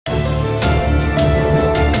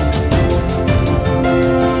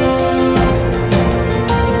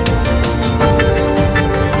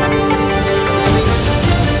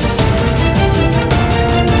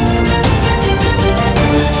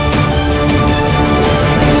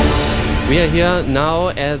We are here now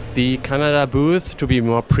at the Canada booth, to be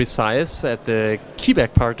more precise, at the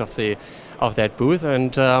Quebec part of that booth,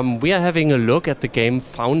 and we are having a look at the game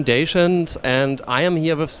Foundations, and I am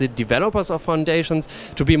here with the developers of Foundations.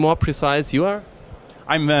 To be more precise, you are?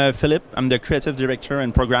 I'm Philip. I'm the creative director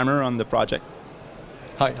and programmer on the project.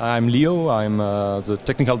 Hi, I'm Leo. I'm the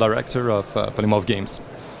technical director of polymorph.games.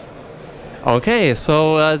 Okay,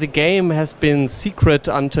 so the game has been secret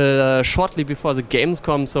until shortly before the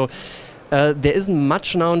GamesCom, so there isn't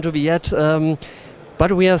much known to be yet,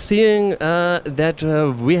 but we are seeing that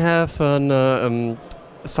we have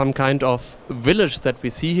some kind of village that we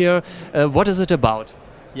see here. What is it about?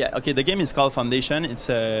 Yeah, okay, the game is called Foundation. It's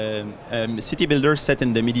a city builder set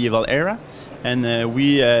in the medieval era, and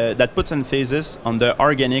that puts emphasis on the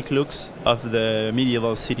organic looks of the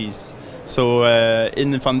medieval cities. So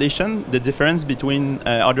in the Foundation, the difference between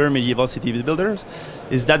other medieval city builders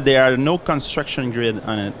is that there are no construction grid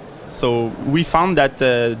on it. So we found that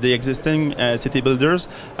the existing city builders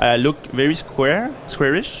look very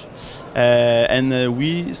squarish, and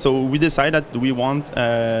we decided that we want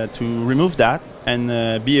to remove that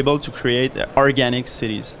and be able to create organic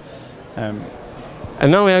cities. And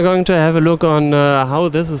now we are going to have a look on how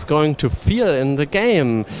this is going to feel in the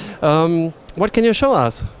game. What can you show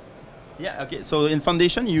us? Yeah, okay, so in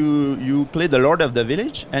Foundation you play the lord of the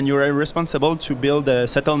village, and you are responsible to build a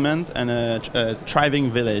settlement and a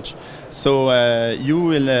thriving village. So you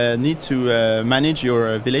will need to manage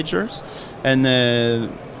your villagers, and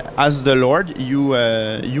as the lord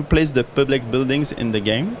you place the public buildings in the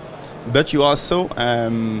game, but you also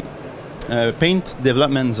paint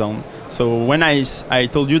development zone. So when I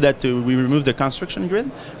told you that we remove the construction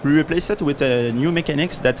grid, we replace it with a new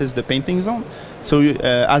mechanics that is the painting zone. So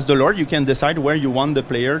as the lord, you can decide where you want the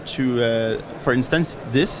player to, for instance,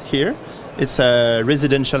 this here, it's a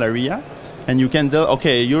residential area, and you can tell,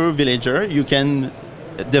 okay, you're a villager, you can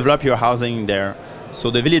develop your housing there.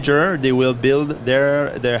 So the villager, they will build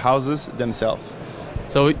their houses themselves.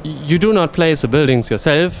 So you do not place the buildings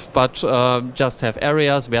yourself, but just have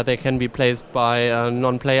areas where they can be placed by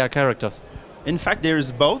non-player characters. In fact, there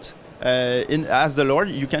is both. As the lord,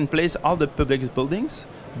 you can place all the public buildings,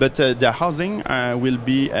 but the housing will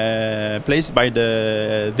be placed by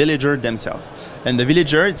the villager themselves. And the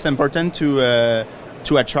villager, it's important to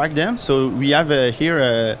attract them. So we have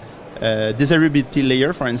here a desirability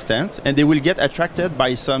layer, for instance, and they will get attracted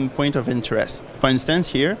by some point of interest. For instance,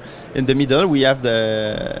 here in the middle we have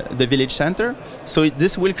the village center, so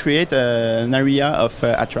this will create an area of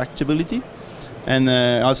attractability, and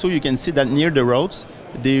also you can see that near the roads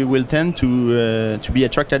they will tend to be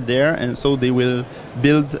attracted there, and so they will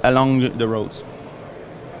build along the roads.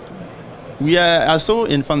 We are also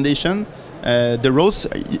in Foundation, the roads,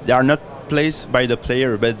 they are not placed by the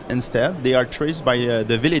player, but instead they are traced by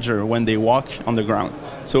the villager when they walk on the ground.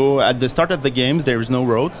 So at the start of the games there is no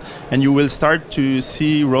roads, and you will start to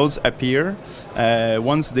see roads appear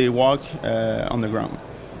once they walk on the ground.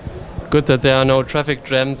 Good that there are no traffic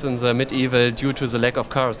jams in the medieval due to the lack of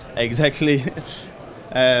cars. Exactly.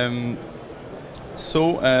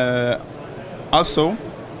 Also,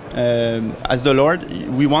 as the lord,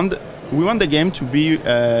 we want the game to be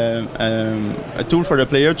a tool for the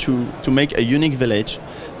player to make a unique village.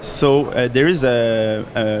 So there is a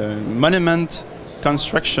monument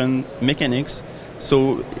construction mechanics.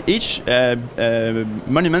 So each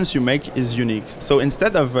monument you make is unique. So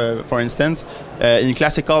instead of, for instance, in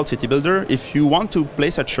classical city builder, if you want to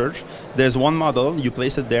place a church, there's one model, you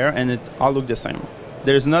place it there, and it all look the same.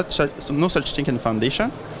 There's no such thing in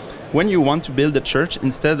Foundation. When you want to build a church,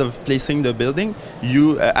 instead of placing the building,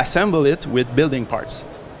 you assemble it with building parts.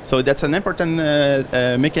 So that's an important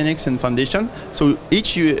mechanics in Foundation. So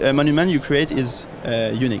each monument you create is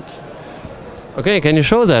unique. Okay, can you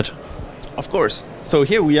show that? Of course. So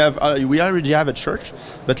here we already have a church,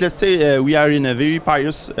 but let's say we are in a very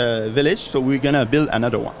pious village, so we're gonna build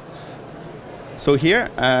another one. So here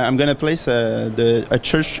I'm gonna place a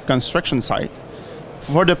church construction site.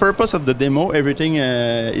 For the purpose of the demo, everything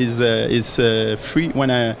is free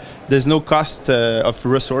when there's no cost of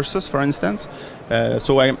resources, for instance.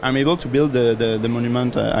 So I'm able to build the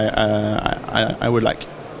monument I would like.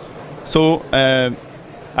 So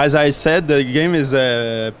as I said, the game is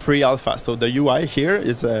pre-alpha. So the UI here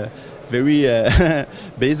is very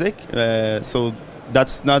basic. So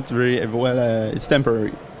that's not very well. It's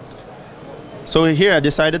temporary. So here I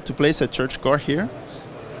decided to place a church core here.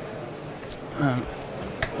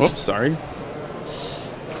 Oops, sorry.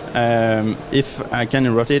 If I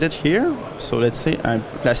can rotate it here, so let's say I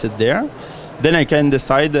place it there, then I can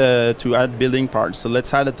decide to add building parts. So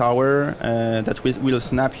let's add a tower that will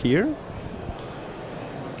snap here.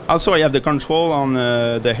 Also, I have the control on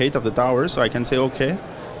the height of the tower, so I can say, okay,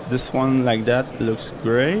 this one like that looks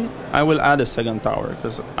great. I will add a second tower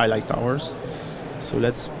because I like towers. So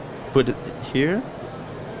let's put it here.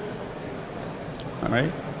 All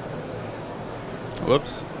right.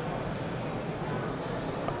 Whoops.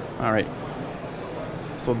 All right.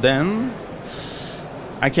 So then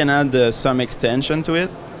I can add some extension to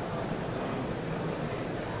it,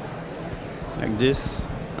 like this.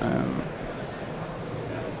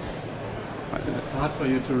 It's hard for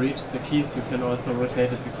you to reach the keys. You can also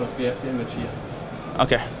rotate it because we have the image here.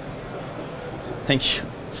 Okay. Thank you.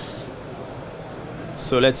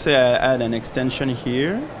 So let's say I add an extension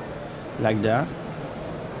here, like that.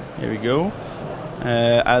 Here we go.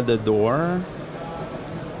 Add the door.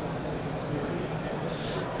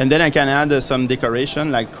 And then I can add some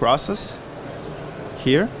decoration like crosses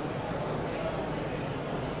here.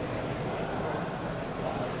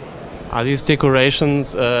 Are these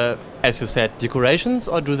decorations, as you said, decorations,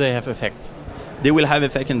 or do they have effects? They will have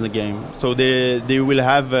effect in the game. So they will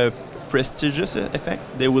have a prestigious effect.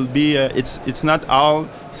 They will be, it's not all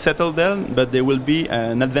settled down, but there will be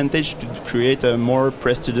an advantage to create a more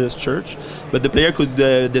prestigious church. But the player could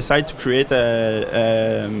decide to create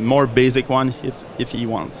a more basic one if he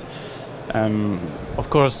wants. Of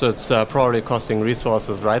course, it's probably costing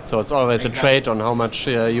resources, right? So it's always a trade on how much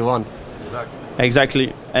you want.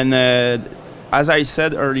 Exactly. And as I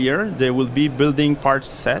said earlier, there will be building parts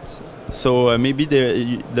sets. So maybe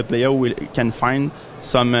the player can find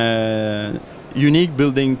some unique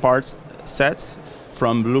building parts sets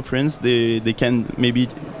from blueprints they can maybe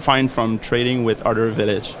find from trading with other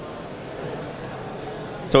village.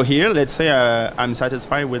 So here, let's say I'm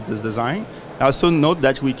satisfied with this design. Also note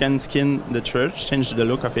that we can skin the church, change the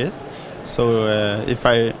look of it. So if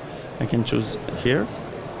I can choose here.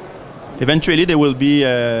 Eventually, there will be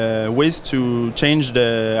ways to change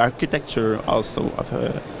the architecture also of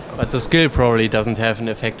a. But the skill probably doesn't have an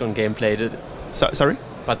effect on gameplay. Sorry?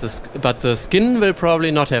 But the skin will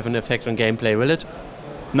probably not have an effect on gameplay, will it?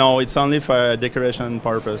 No, it's only for decoration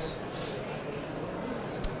purpose.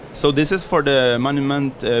 So this is for the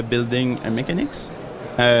monument building mechanics.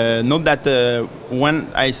 Note that when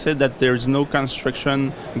I said that there's no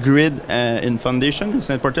construction grid in foundation, it's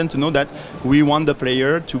important to know that we want the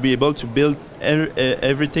player to be able to build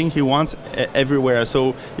everything he wants everywhere.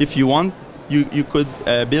 So if you want, you could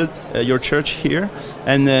build your church here,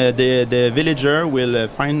 and the villager will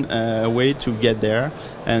find a way to get there,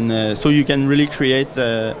 and so you can really create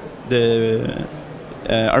the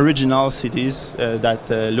original cities that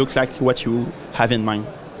look like what you have in mind.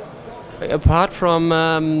 Apart from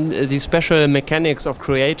the special mechanics of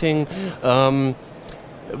creating,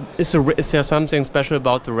 is there something special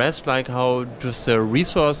about the rest, like how does the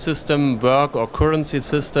resource system work or currency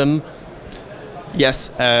system?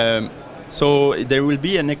 Yes. So there will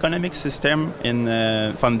be an economic system in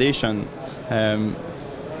Foundation.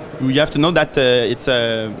 We have to know that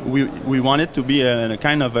we want it to be a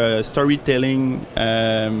kind of a storytelling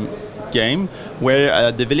game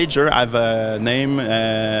where the villager have a name,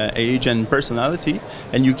 age, and personality,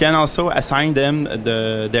 and you can also assign them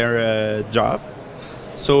their job.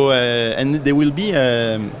 So and there will be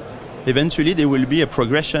eventually there will be a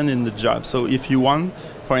progression in the job. So if you want,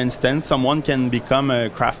 for instance, someone can become a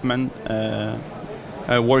craftsman,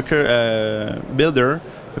 a worker, builder,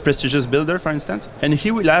 a prestigious builder, for instance, and he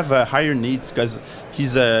will have higher needs because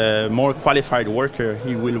he's a more qualified worker.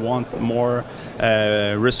 He will want more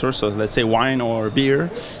resources, let's say wine or beer,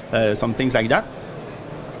 some things like that.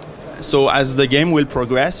 So as the game will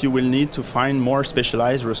progress, you will need to find more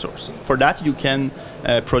specialized resources. For that, you can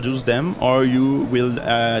produce them, or you will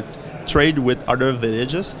trade with other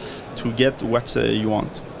villages to get what you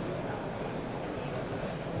want.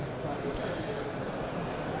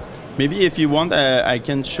 Maybe if you want, I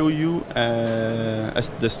can show you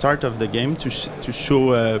the start of the game to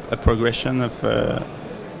show a progression of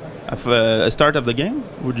a start of the game.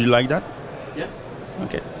 Would you like that? Yes.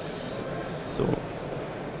 Okay. So.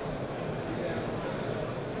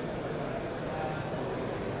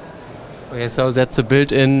 Okay, so that's a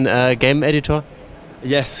built-in game editor?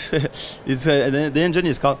 Yes, it's the engine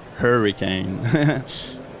is called Hurricane.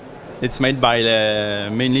 It's made by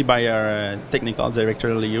mainly by our technical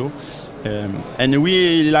director Leo, and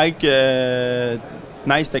we like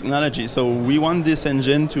nice technology. So we want this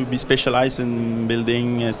engine to be specialized in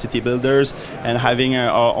building city builders and having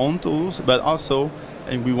our own tools, but also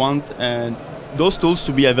we want those tools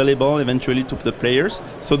to be available eventually to the players,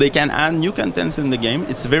 so they can add new contents in the game.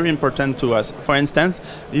 It's very important to us. For instance,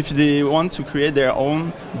 if they want to create their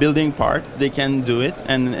own building part, they can do it,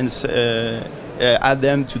 and add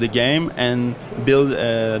them to the game and build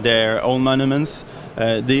their own monuments.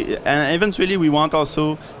 And eventually we want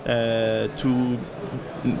also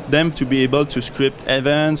them to be able to script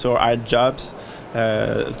events or add jobs.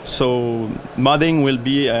 So modding will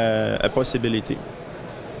be a possibility.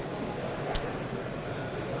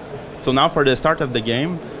 So now for the start of the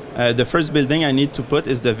game, the first building I need to put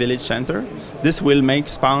is the village center. This will make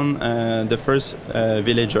spawn the first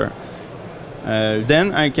villager.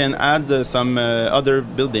 Then I can add some other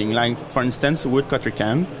building, like for instance woodcutter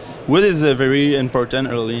camp. Wood is very important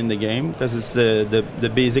early in the game because it's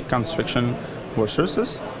the basic construction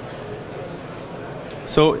resources.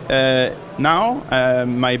 So now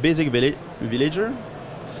my basic villager,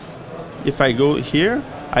 if I go here,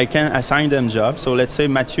 I can assign them jobs. So let's say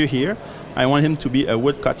Mathieu here, I want him to be a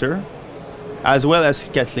woodcutter, as well as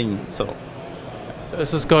Kathleen. So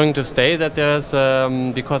is this going to stay that there's,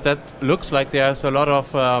 because that looks like there's a lot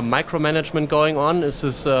of micromanagement going on, is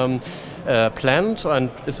this planned and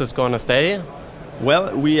is this going to stay?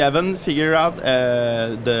 Well, we haven't figured out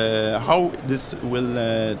how this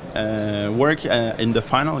will work in the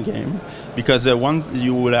final game, because once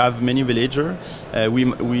you will have many villagers, we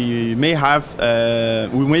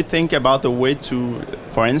may think about a way to,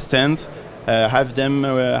 for instance, have them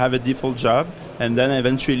have a default job, and then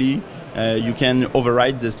eventually you can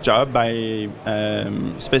override this job by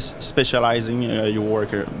specializing your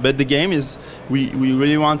worker. But the game is, we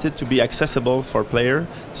really want it to be accessible for player,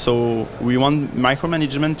 so we want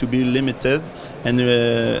micromanagement to be limited, and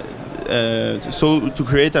so to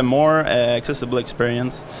create a more accessible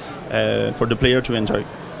experience for the player to enjoy.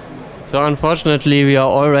 So unfortunately we are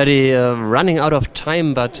already running out of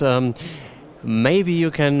time, but maybe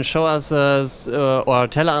you can show us or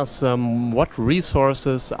tell us what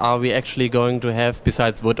resources are we actually going to have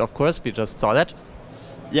besides wood. Of course, we just saw that.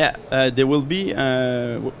 Yeah, there will be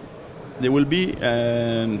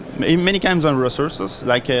many kinds of resources,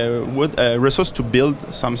 like wood resource to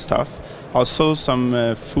build some stuff, also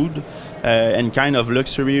some food and kind of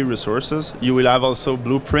luxury resources. You will have also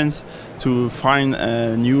blueprints to find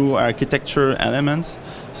new architecture elements.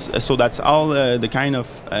 So that's all the kind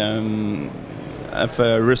of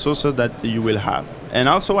resources that you will have. And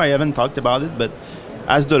also, I haven't talked about it, but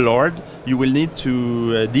as the Lord, you will need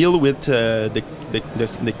to deal with the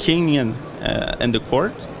king and the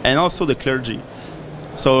court, and also the clergy.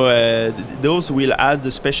 So those will add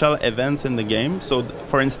the special events in the game. So,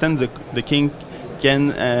 for instance, the king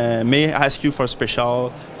may ask you for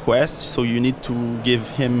special quests, so you need to give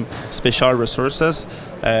him special resources.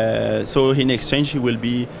 So in exchange, he will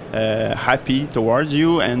be happy towards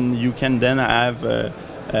you, and you can then have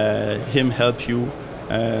him help you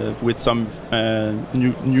with some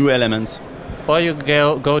new elements. Or you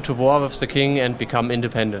go to war with the king and become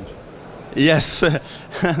independent. Yes,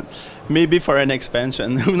 maybe for an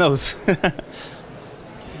expansion. Who knows?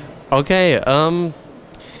 Okay.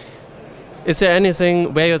 Is there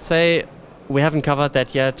anything where you'd say we haven't covered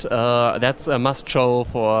that yet? That's a must show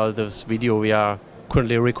for this video we are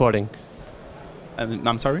currently recording.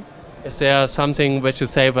 I'm sorry? Is there something which you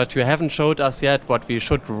say but you haven't showed us yet, what we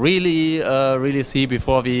should really see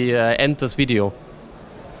before we end this video?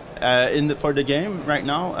 For the game right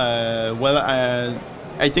now,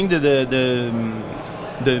 I think that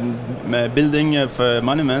the building of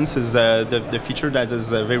monuments is the feature that is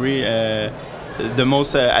very the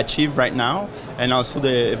most achieved right now, and also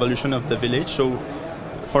the evolution of the village. So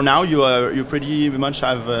for now, you pretty much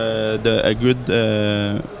have a good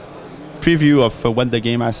preview of what the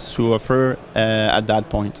game has to offer at that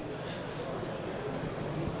point.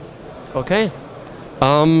 Okay.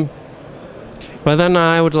 Well, then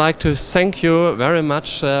I would like to thank you very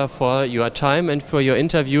much for your time and for your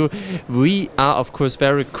interview. We are, of course,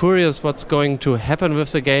 very curious what's going to happen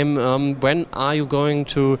with the game. When are you going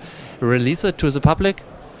to release it to the public?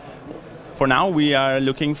 For now, we are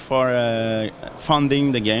looking for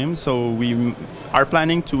funding the game, so we are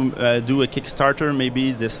planning to do a Kickstarter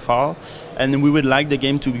maybe this fall, and we would like the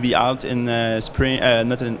game to be out in spring,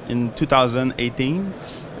 not in 2018.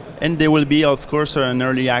 And there will be, of course, an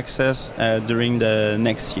early access during the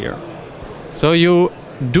next year. So you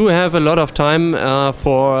do have a lot of time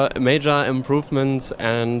for major improvements,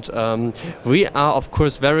 and we are, of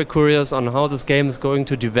course, very curious on how this game is going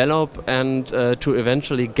to develop and to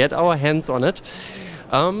eventually get our hands on it.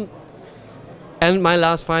 And my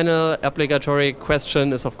last final obligatory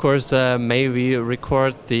question is, of course, may we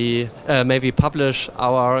publish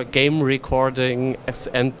our game recording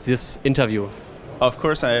and this interview? Of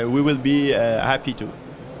course, we will be happy to.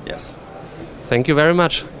 Yes. Thank you very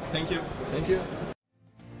much. Thank you. Thank you.